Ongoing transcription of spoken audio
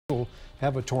We'll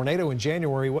have a tornado in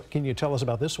January. What can you tell us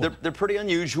about this one? They're pretty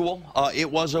unusual. It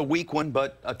was a weak one,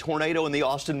 but a tornado in the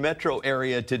Austin metro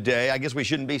area today. I guess we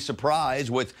shouldn't be surprised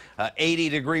with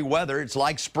 80-degree weather. It's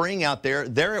like spring out there.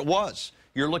 There it was.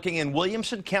 You're looking in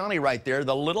Williamson County right there,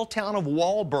 the little town of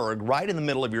Walburg, right in the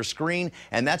middle of your screen,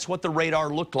 and that's what the radar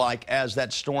looked like as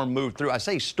that storm moved through. I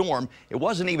say storm, it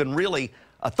wasn't even really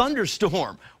a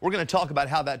thunderstorm. We're going to talk about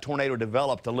how that tornado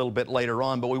developed a little bit later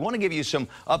on, but we want to give you some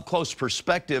up-close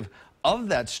perspective of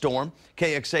that storm.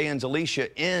 KXAN's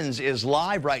Alicia Enns is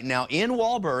live right now in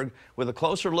Walburg with a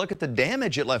closer look at the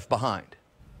damage it left behind.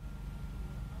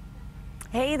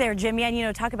 Hey there, Jim. Yeah,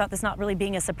 and talk about this not really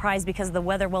being a surprise because of the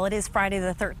weather. Well, it is Friday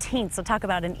the 13th, so talk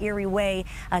about an eerie way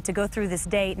to go through this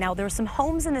day. Now, there were some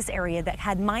homes in this area that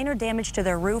had minor damage to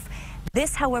their roof.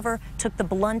 This, however, took the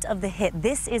blunt of the hit.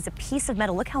 This is a piece of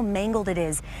metal. Look how mangled it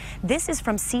is. This is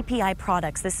from CPI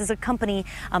Products. This is a company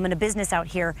and a business out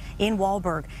here in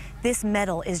Walburg. This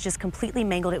metal is just completely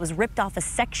mangled. It was ripped off a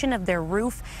section of their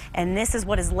roof, and this is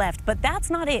what is left. But that's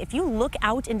not it. If you look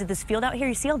out into this field out here,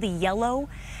 you see all the yellow?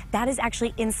 That is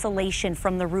actually insulation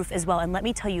from the roof as well. And let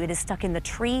me tell you, it is stuck in the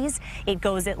trees. It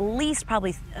goes at least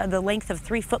probably the length of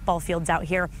 3 football fields out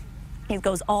here. It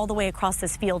goes all the way across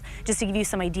this field, just to give you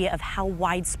some idea of how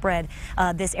widespread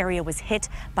this area was hit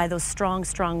by those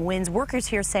strong winds. Workers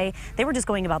here say they were just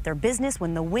going about their business.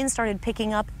 When the wind started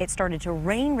picking up, it started to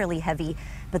rain really heavy,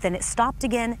 but then it stopped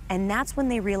again, and that's when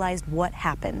they realized what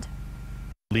happened.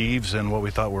 Leaves and what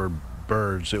we thought were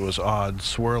birds. It was odd,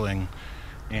 swirling,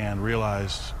 and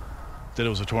realized that it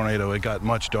was a tornado. It got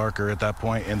much darker at that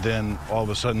point, and then all of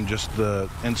a sudden just the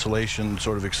insulation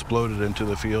sort of exploded into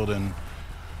the field, and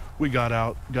we got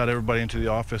out, got everybody into the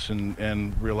office,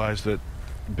 and realized that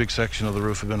a big section of the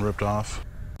roof had been ripped off.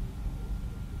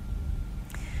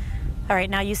 All right,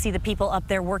 now you see the people up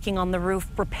there working on the roof,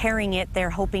 repairing it. They're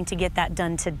hoping to get that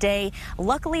done today.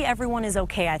 Luckily, everyone is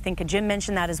okay. I think Jim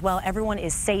mentioned that as well. Everyone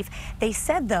is safe. They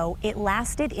said, though, it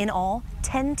lasted in all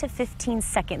 10 to 15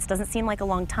 seconds. Doesn't seem like a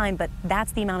long time, but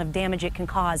that's the amount of damage it can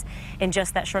cause in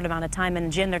just that short amount of time.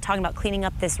 And Jim, they're talking about cleaning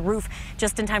up this roof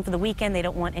just in time for the weekend. They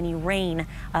don't want any rain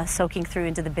soaking through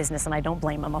into the business, and I don't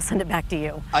blame them. I'll send it back to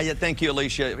you. Yeah, thank you,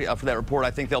 Alicia, for that report.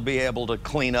 I think they'll be able to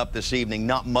clean up this evening.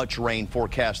 Not much rain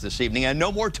forecast this evening, and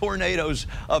no more tornadoes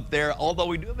up there, although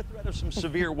we do have a threat of some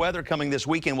severe weather coming this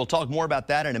weekend. We'll talk more about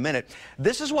that in a minute.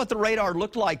 This is what the radar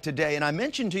looked like today, and I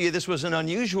mentioned to you this was an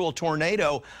unusual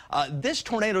tornado. This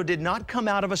tornado did not come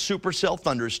out of a supercell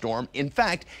thunderstorm. In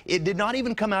fact, it did not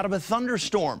even come out of a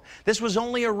thunderstorm. This was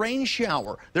only a rain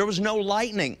shower. There was no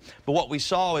lightning. But what we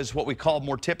saw is what we call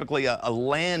more typically a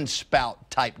land spout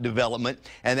type development,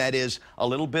 and that is a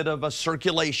little bit of a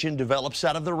circulation develops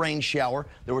out of the rain shower.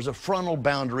 There was a frontal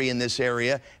boundary in this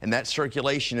area, and that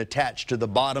circulation attached to the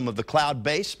bottom of the cloud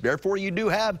base. Therefore, you do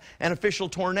have an official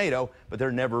tornado, but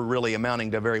they're never really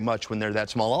amounting to very much when they're that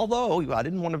small. Although I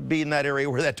didn't want to be in that area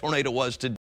where that tornado was today.